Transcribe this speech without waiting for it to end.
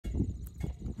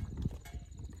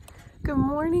Good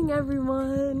morning,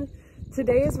 everyone.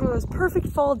 Today is one of those perfect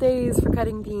fall days for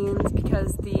cutting beans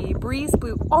because the breeze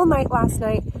blew all night last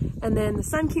night and then the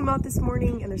sun came out this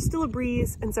morning and there's still a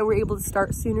breeze, and so we're able to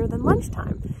start sooner than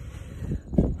lunchtime.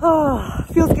 Oh,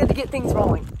 feels good to get things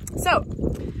rolling. So,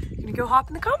 I'm gonna go hop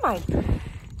in the combine.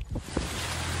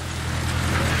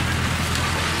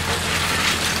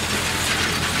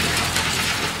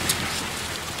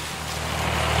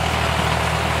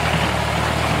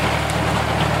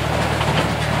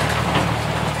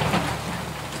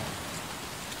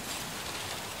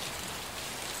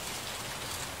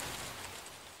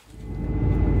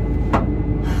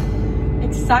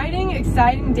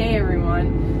 Exciting day,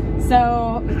 everyone.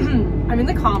 So I'm in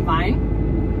the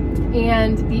combine,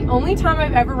 and the only time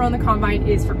I've ever run the combine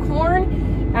is for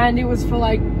corn, and it was for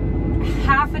like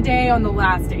half a day on the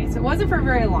last day, so it wasn't for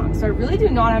very long. So I really do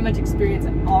not have much experience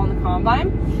at all in the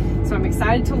combine, so I'm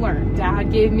excited to learn.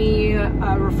 Dad gave me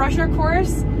a refresher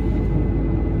course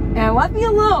and left me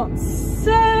alone,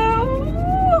 so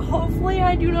hopefully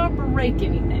I do not break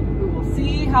anything. We will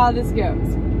see how this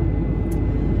goes.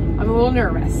 I'm a little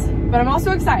nervous, but I'm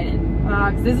also excited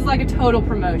because this is like a total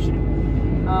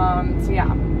promotion. So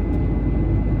yeah,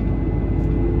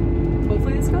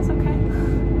 hopefully this goes okay.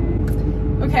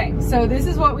 Okay, so this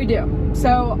is what we do.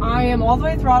 So I am all the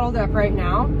way throttled up right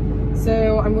now.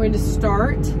 So I'm going to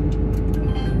start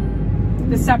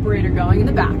the separator going in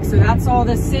the back. So that's all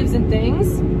the sieves and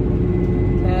things.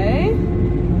 Okay,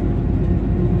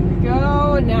 there we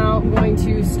go. Now I'm going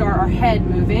to start our head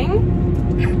moving.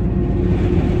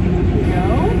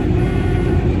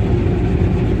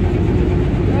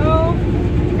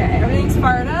 Okay, everything's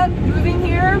fired up, moving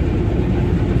here.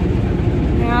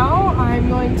 Now I'm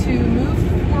going to move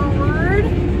forward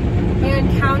and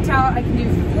count out. I can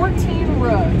do 14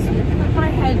 rows. So I'm going to put my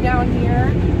head down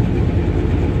here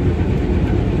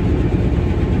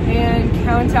and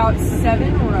count out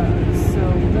 7 rows. So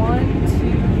 1, 2,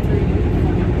 3,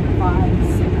 4,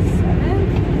 5, 6, 7.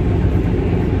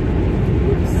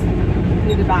 Oops.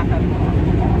 Need to back up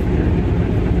off here.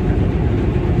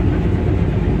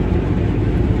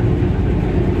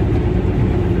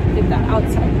 That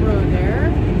outside row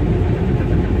there.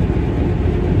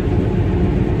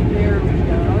 There we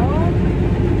go.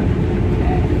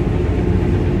 Okay.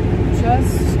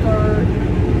 Just start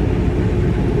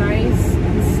nice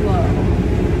and slow.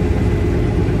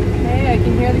 Okay, I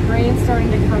can hear the grain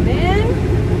starting to come in.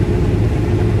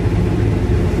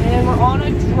 And we're on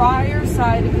a drier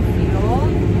side of the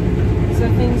field, so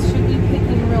things should be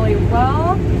picking really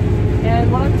well.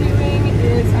 And what I'm doing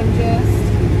is I'm just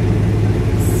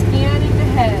scanning the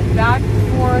head back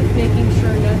and forth, making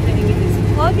sure nothing is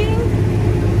plugging,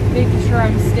 making sure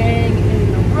I'm staying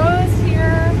in the rows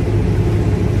here.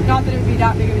 Not that it would be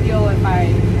that big of a deal if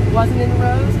I wasn't in the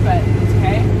rows, but it's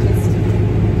okay. Just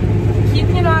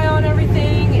keeping an eye on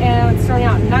everything and starting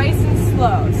out nice and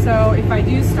slow. So if I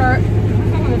do start,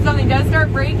 if something does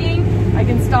start breaking, I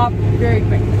can stop very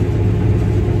quickly.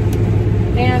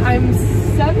 And I'm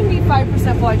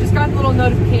 75% full. I just got a little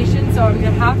notification, so I'm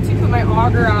gonna have to put my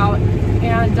auger out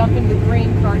and dump into the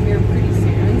grain cart here pretty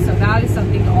soon. So that is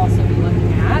something to also be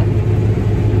looking at.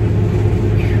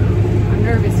 I'm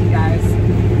nervous, you guys.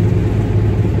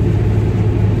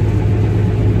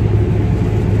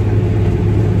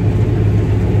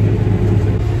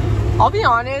 I'll be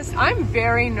honest, I'm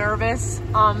very nervous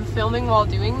filming while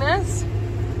doing this,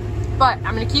 but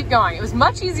I'm gonna keep going. It was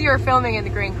much easier filming in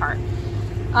the grain cart.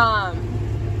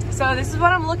 So this is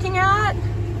what I'm looking at.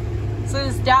 So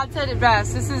as Dad said it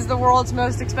best, this is the world's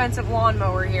most expensive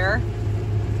lawnmower here.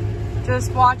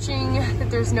 Just watching that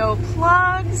there's no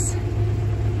plugs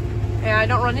and I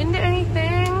don't run into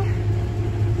anything.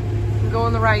 I'm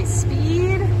going the right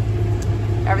speed.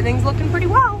 Everything's looking pretty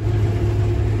well.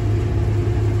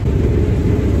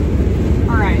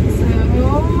 All right, so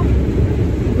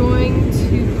I'm going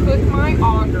to put my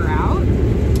auger out.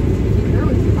 Here,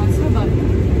 we can press the button.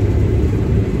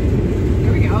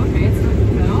 Okay, it's starting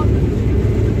to come out.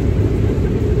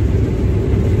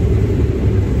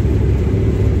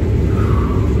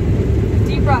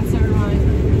 Deep breaths, everyone.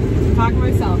 I'm talking to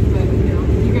myself, but you know,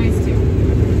 you guys too.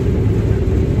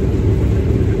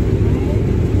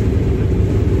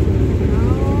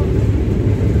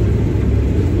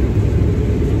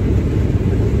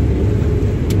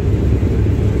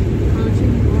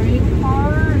 Approaching the grain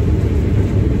cart.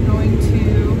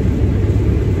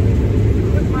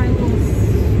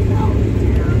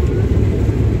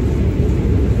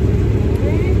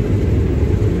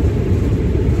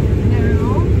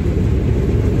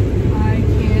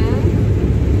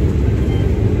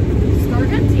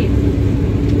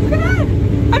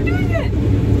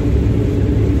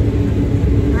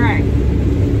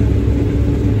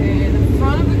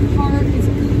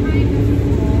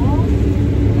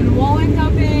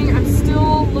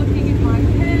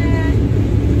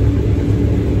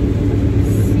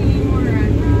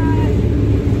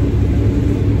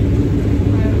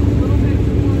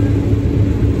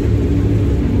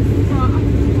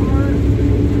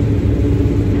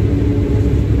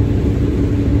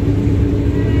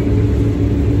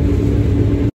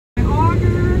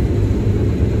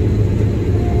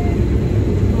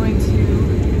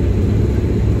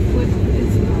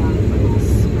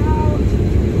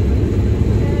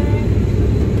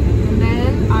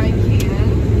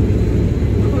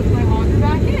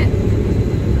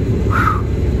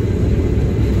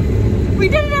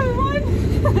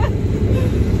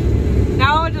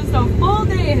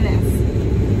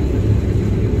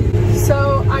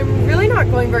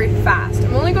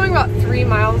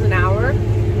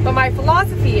 my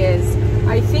philosophy is,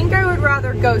 I think I would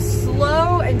rather go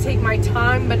slow and take my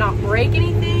time but not break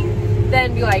anything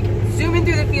than be like zooming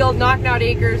through the field, knocking out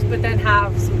acres, but then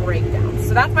have some breakdowns.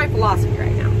 So that's my philosophy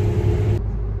right now.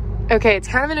 Okay, it's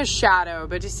kind of in a shadow,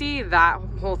 but you see that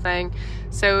whole thing?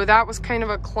 So that was kind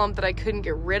of a clump that I couldn't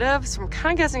get rid of. So I'm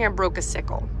kind of guessing I broke a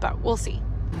sickle, but we'll see.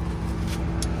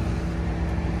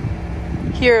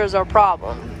 Here's our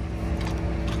problem.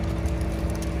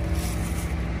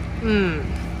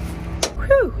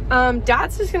 Whew.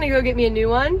 Dad's just gonna go get me a new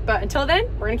one, but until then,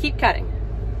 we're gonna keep cutting.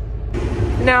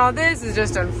 Now this is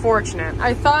just unfortunate.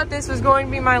 I thought this was going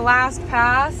to be my last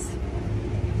pass,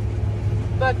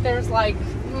 but there's like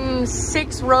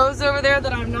 6 rows over there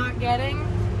that I'm not getting.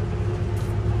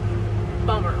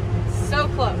 Bummer. So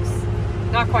close.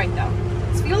 Not quite though.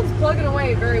 This field's plugging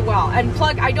away very well. And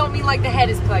plug, I don't mean like the head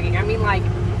is plugging. I mean like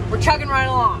we're chugging right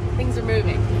along. Things are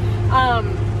moving.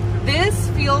 This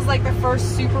feels like the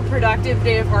first super productive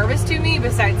day of harvest to me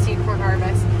besides seed corn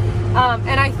harvest.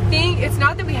 And I think it's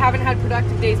not that we haven't had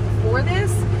productive days before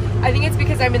this. I think it's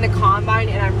because I'm in the combine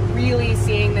and I'm really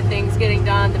seeing the things getting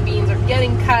done. The beans are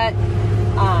getting cut.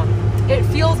 It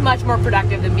feels much more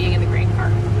productive than being in the grain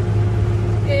cart.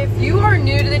 If you are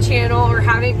new to the channel or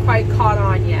haven't quite caught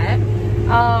on yet,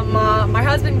 my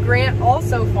husband Grant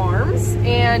also farms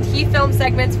and he films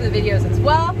segments for the videos as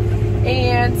well.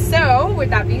 And so with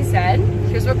that being said,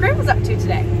 here's what Grant was up to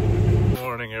today. Good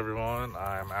morning everyone,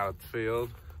 I'm out at the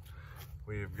field.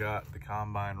 We've got the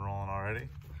combine rolling already.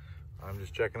 I'm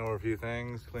just checking over a few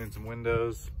things, cleaning some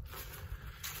windows,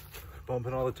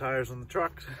 bumping all the tires on the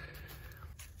truck.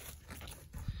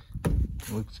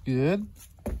 Looks good.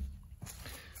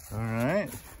 All right.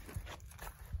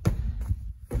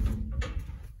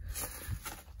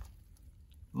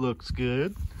 Looks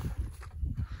good.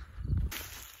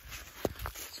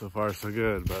 So far so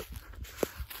good, but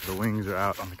the wings are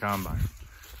out on the combine.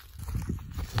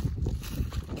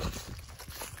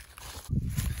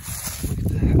 Look at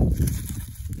that.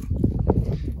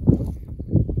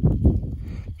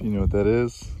 If you know what that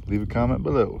is, leave a comment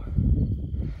below.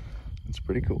 It's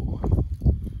pretty cool.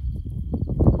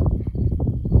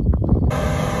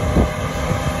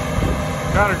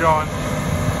 Got her going.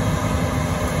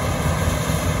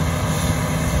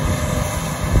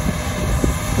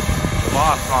 The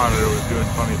loss monitor was doing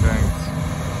funny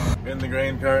things. In the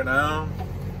grain cart now.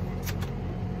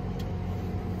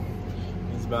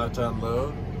 It's about to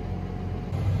unload.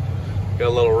 Got a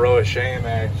little row of shame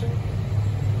action.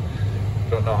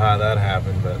 Don't know how that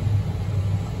happened, but.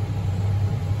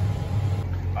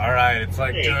 All right, it's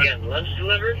like. Hey, you getting lunch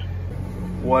delivered?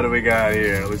 What do we got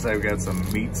here? It looks like we got some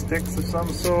meat sticks of some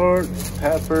sort,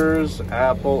 peppers,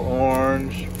 apple,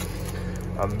 orange,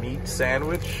 a meat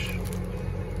sandwich.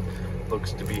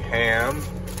 Looks to be ham,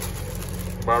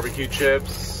 barbecue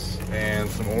chips, and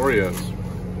some Oreos.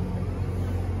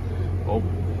 Oh,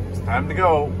 it's time to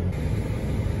go.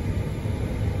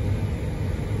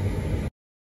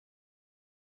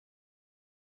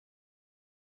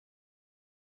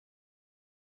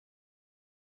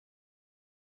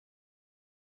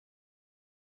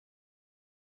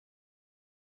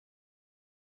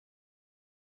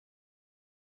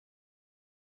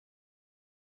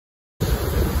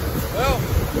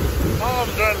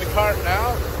 Mom's running the cart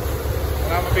now,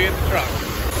 and I'm gonna be in the truck.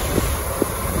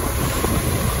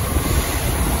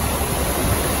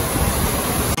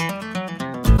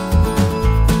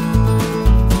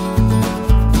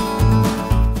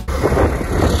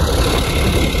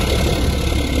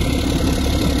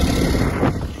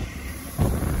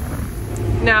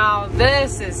 Now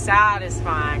this is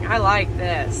satisfying. I like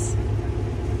this.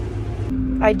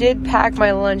 I did pack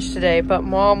my lunch today, but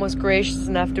Mom was gracious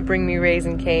enough to bring me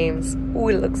Raisin Cane's. Ooh,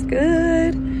 it looks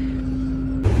good.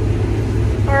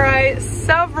 All right,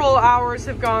 several hours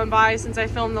have gone by since I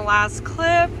filmed the last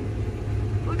clip.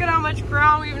 Look at how much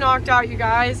ground we've knocked out, you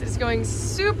guys. It's going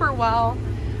super well.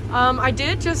 I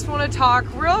did just want to talk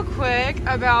real quick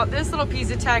about this little piece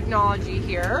of technology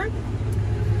here.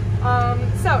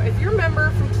 So if you remember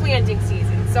from planting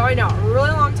season, so I know, a really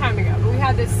long time ago, but we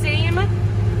had the same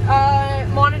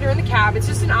monitor in the cab. It's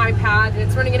just an iPad and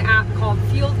it's running an app called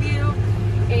Field View,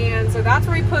 and so that's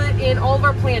where we put in all of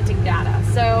our planting data.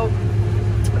 So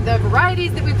the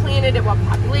varieties that we planted at what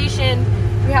population.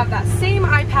 We have that same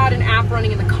iPad and app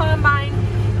running in the combine,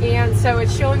 and so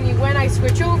it's showing me when I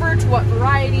switch over to what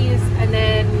varieties, and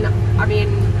then I mean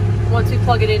once we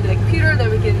plug it into the computer, then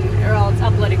we can, or it's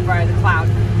uploading via the cloud.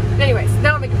 But anyways,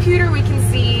 now on the computer we can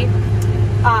see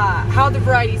how the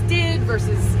varieties did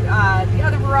versus the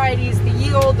other varieties, the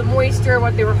yield, the moisture,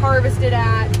 what they were harvested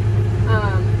at.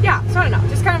 Yeah, so I don't know,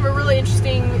 just kind of a really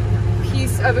interesting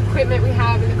piece of equipment we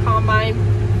have in the combine.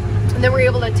 And then we're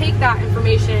able to take that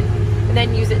information and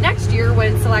then use it next year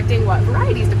when selecting what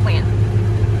varieties to plant.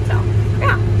 So,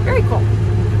 yeah, very cool.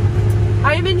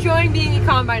 I am enjoying being a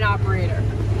combine operator.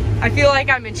 I feel like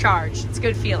I'm in charge. It's a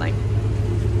good feeling.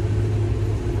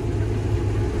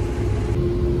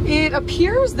 It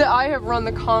appears that I have run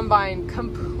the combine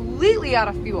completely out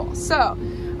of fuel. So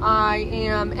I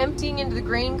am emptying into the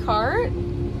grain cart.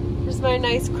 There's my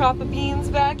nice crop of beans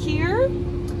back here.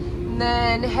 And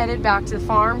then headed back to the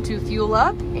farm to fuel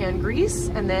up and grease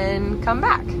and then come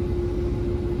back.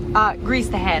 Grease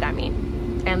the head, I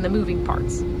mean, and the moving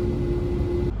parts.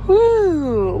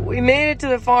 Woo! We made it to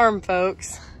the farm,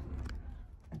 folks.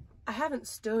 I haven't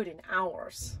stowed in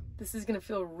hours. This is gonna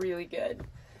feel really good.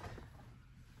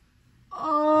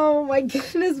 Oh my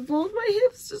goodness, both my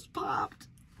hips just popped.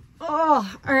 Oh,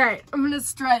 all right, I'm gonna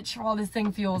stretch while this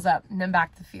thing fuels up and then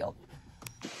back to the field.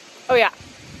 Oh yeah,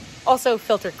 also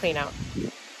filter clean out.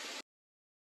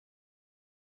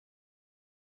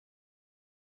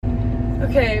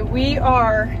 Okay, we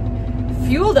are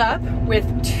fueled up with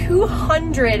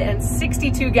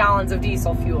 262 gallons of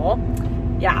diesel fuel.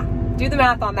 Yeah, do the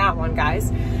math on that one,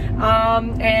 guys.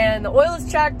 And the oil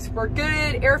is checked, we're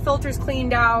good, air filter's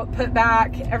cleaned out, put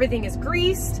back, everything is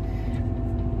greased.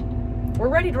 We're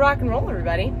ready to rock and roll,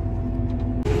 everybody.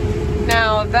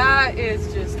 Now that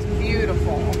is just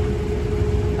beautiful.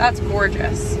 That's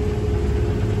gorgeous.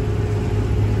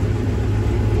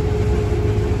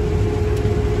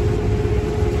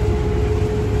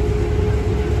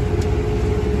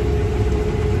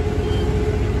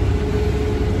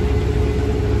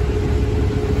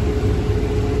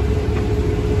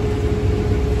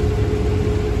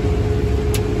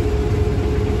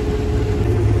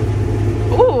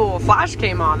 Flash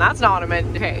came on. That's not what I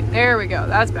meant. Okay, there we go.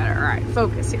 That's better. All right,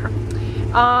 focus here.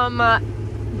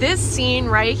 This scene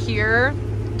right here,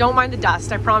 don't mind the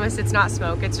dust. I promise it's not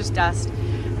smoke. It's just dust.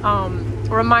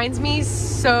 Reminds me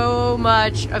so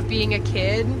much of being a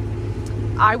kid.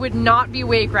 I would not be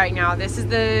awake right now. This is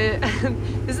the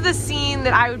this is the scene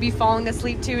that I would be falling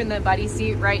asleep to in the buddy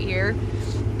seat right here.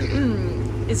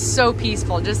 It's so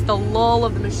peaceful. Just the lull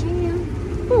of the machine.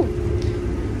 Whew.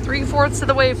 3/4 of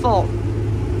the way full.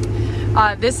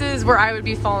 This is where I would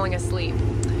be falling asleep.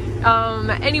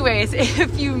 Anyways,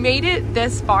 if you made it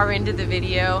this far into the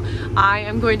video, I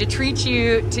am going to treat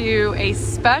you to a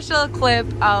special clip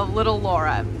of little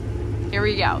Laura. Here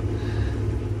we go.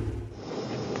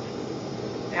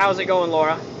 How's it going,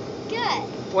 Laura? Good.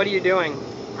 What are you doing?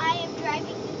 I am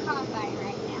driving the combine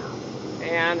right now.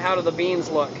 And how do the beans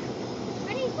look?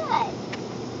 Pretty good.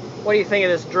 What do you think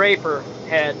of this Draper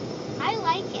head? I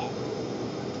like it.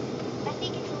 I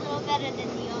think it's a little better than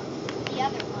the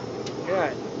other one.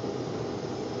 Good.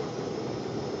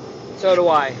 So do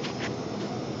I.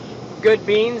 Good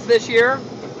beans this year?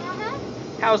 Uh-huh.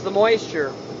 How's the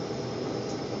moisture?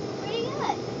 Pretty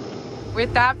good.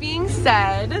 With that being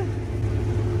said,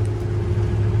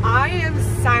 I am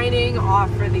signing off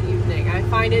for the evening. I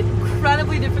find it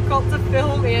incredibly difficult to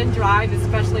film and drive,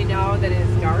 especially now that it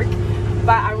is dark.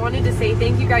 But I wanted to say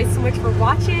thank you guys so much for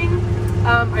watching.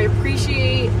 I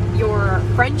appreciate your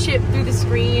friendship through the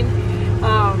screen.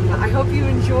 I hope you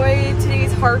enjoyed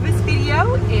today's harvest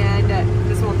video, and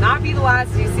this will not be the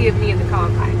last you see of me in the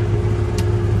combine.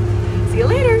 See you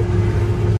later.